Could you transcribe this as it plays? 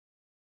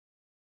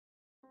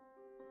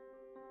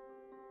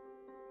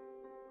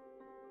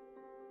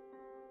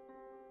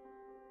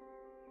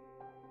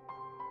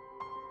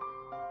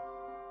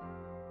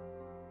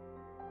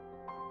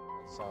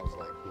Sounds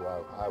like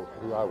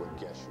who I would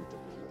guess you to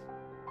be.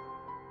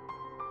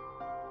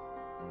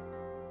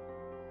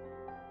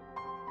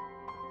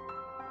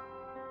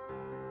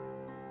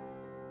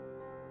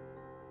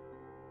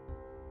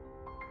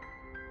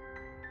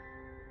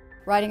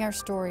 Writing Our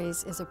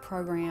Stories is a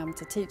program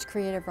to teach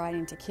creative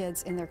writing to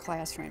kids in their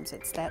classrooms.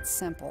 It's that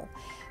simple.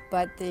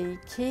 But the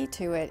key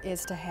to it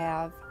is to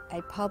have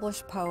a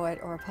published poet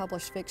or a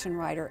published fiction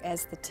writer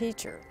as the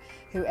teacher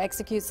who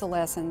executes the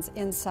lessons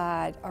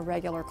inside a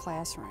regular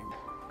classroom.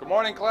 Good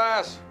morning,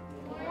 class.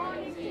 Good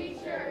morning,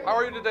 teacher. How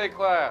are you today,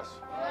 class?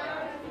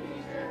 Good,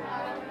 teacher.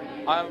 How are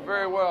you? I'm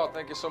very well.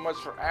 Thank you so much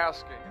for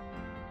asking.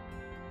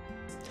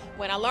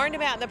 When I learned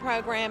about the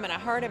program and I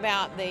heard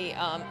about the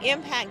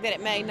impact that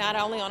it made not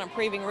only on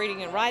improving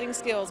reading and writing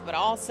skills but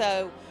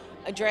also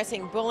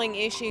addressing bullying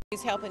issues,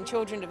 helping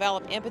children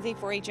develop empathy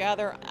for each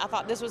other, I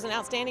thought this was an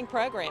outstanding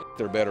program.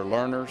 They're better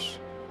learners,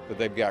 that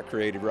they've got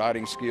creative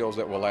writing skills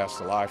that will last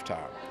a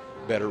lifetime.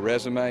 Better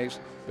resumes,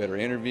 better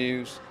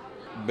interviews,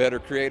 better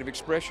creative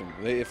expression.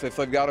 If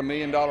they've got $1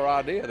 million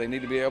idea, they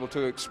need to be able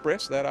to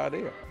express that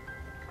idea.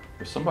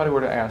 If somebody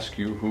were to ask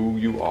you who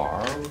you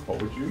are,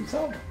 what would you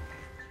tell them?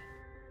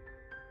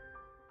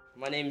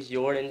 My name is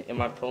Jordan and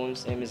my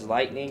poem's name is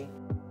Lightning.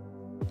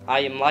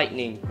 I am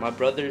lightning, my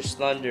brother is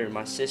thunder,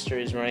 my sister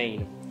is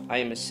rain. I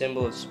am a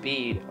symbol of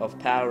speed, of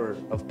power,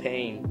 of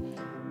pain.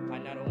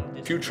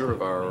 The future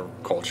of our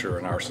culture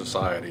and our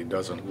society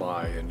doesn't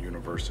lie in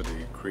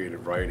university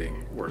creative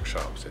writing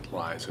workshops. It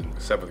lies in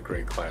 7th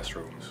grade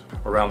classrooms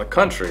around the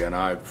country, and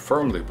I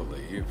firmly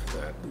believe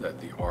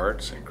that the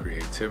arts and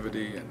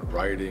creativity and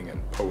writing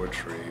and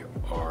poetry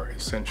are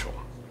essential,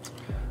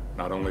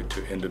 not only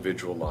to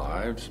individual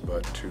lives,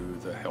 but to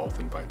the health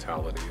and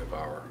vitality of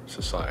our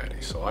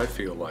society. So I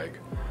feel like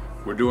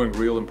we're doing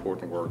real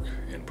important work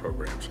in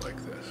programs like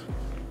this.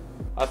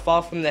 I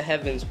fall from the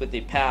heavens with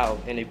a pow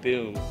and a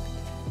boom.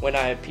 When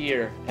I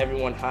appear,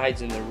 everyone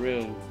hides in the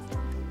room.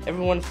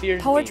 Everyone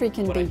fears Poetry me,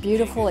 can be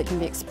beautiful, it can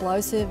be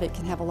explosive, it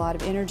can have a lot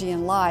of energy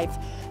and life,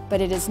 but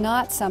it is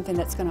not something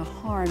that's going to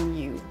harm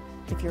you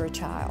if you're a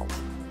child.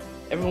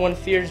 Everyone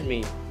fears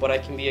me, but I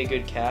can be a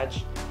good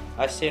catch.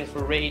 I stand for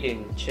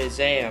Raiden,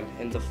 Shazam,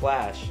 and The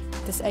Flash.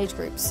 This age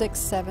group, 6th,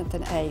 7th,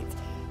 and 8th,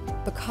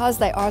 because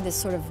they are this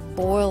sort of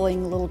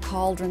boiling little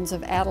cauldrons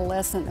of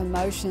adolescent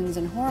emotions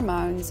and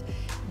hormones,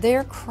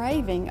 they're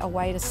craving a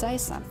way to say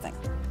something.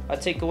 I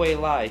take away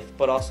life,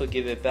 but also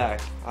give it back.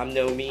 I'm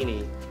no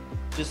meanie.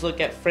 Just look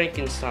at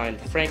Frankenstein,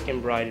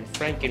 Frankenbride, and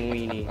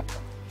Frankenweenie.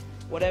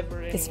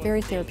 Whatever. It's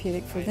very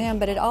therapeutic for them,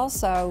 but it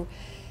also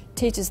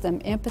teaches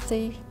them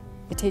empathy.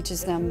 It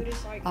teaches them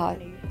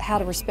how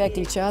to respect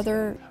each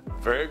other.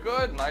 Very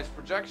good. Nice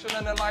projection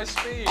and a nice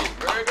speed.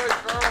 Very good,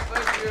 Carl.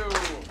 Thank you.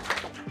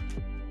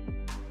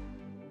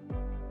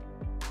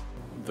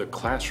 The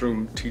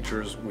classroom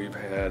teachers we've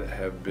had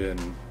have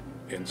been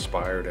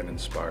inspired and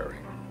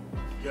inspiring.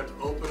 You have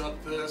to open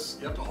up this,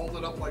 you have to hold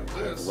it up like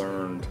this. I've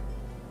learned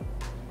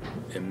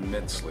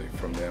immensely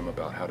from them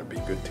about how to be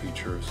good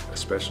teachers,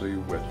 especially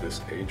with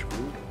this age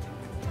group,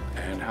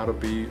 and how to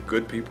be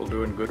good people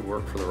doing good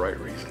work for the right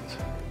reasons.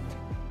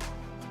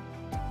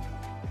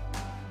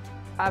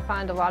 I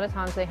find a lot of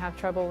times they have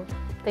trouble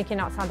thinking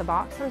outside the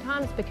box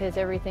sometimes because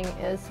everything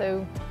is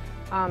so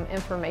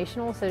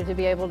informational. So to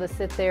be able to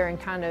sit there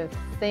and kind of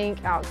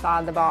think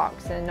outside the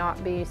box and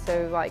not be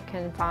so like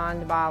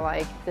confined by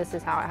like this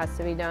is how it has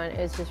to be done,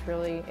 it's just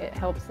really, it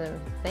helps them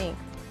think.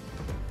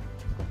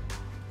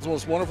 The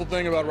most wonderful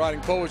thing about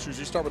writing poetry is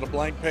you start with a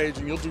blank page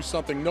and you'll do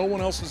something no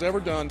one else has ever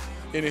done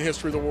in the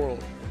history of the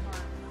world.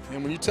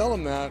 And when you tell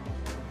them that,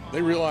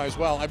 they realize,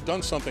 wow, I've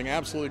done something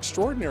absolutely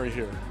extraordinary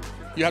here.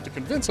 You have to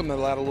convince them of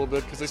that a little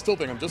bit because they still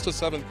think I'm just a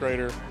 7th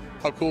grader.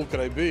 How cool could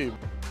I be?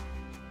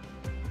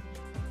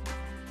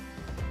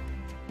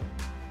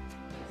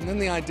 And then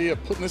the idea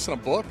of putting this in a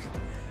book,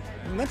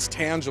 and that's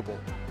tangible.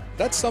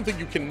 That's something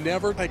you can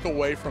never take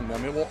away from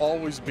them. It will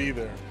always be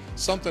there.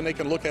 Something they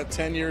can look at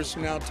 10 years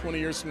from now, 20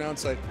 years from now and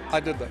say, I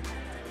did that.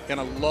 And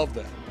I love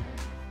that.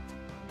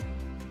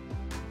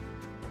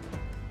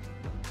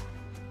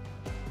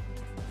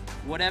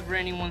 Whatever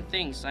anyone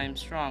thinks, I am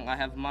strong, I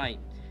have might.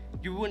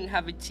 You wouldn't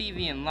have a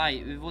TV and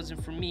light if it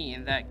wasn't for me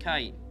and that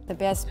kite. The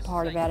best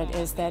part about it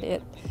is that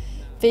it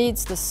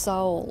feeds the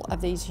soul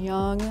of these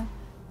young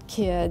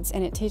kids,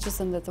 and it teaches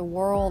them that the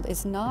world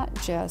is not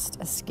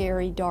just a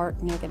scary,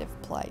 dark, negative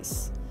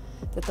place.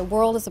 That the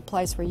world is a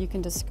place where you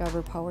can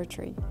discover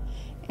poetry,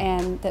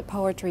 and that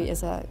poetry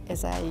is a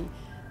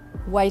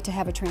way to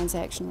have a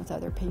transaction with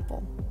other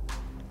people.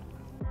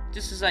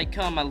 Just as I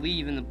come, I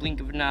leave in the blink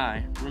of an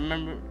eye.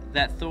 Remember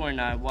that Thor and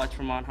I watch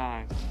from on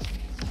high.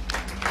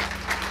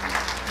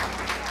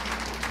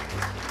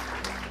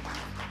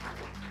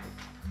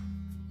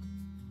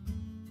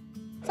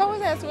 So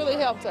it has really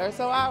helped her.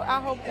 So I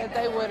hope that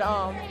they would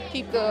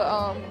keep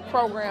the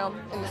program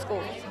in the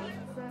schools.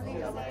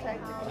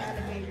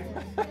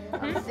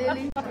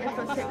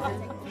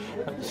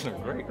 That's a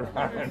great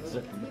rhyme.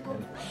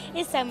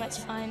 It's so much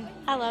fun.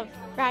 I love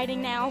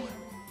writing now.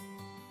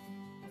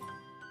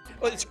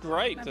 Well, it's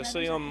great to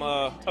see them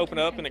open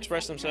up and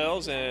express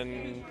themselves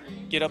and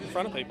get up in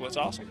front of people. It's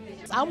awesome.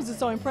 I was just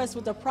so impressed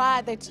with the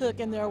pride they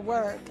took in their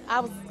work.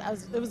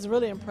 It was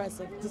really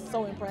impressive, just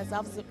so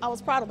impressive. I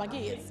was proud of my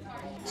kids.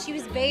 She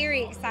was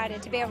very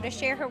excited to be able to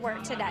share her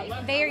work today.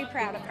 Very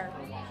proud of her.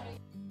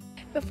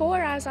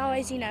 Before, I was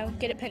always,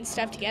 good at putting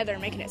stuff together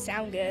and making it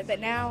sound good, but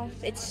now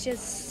it's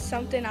just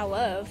something I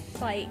love.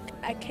 Like,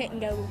 I couldn't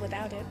go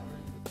without it.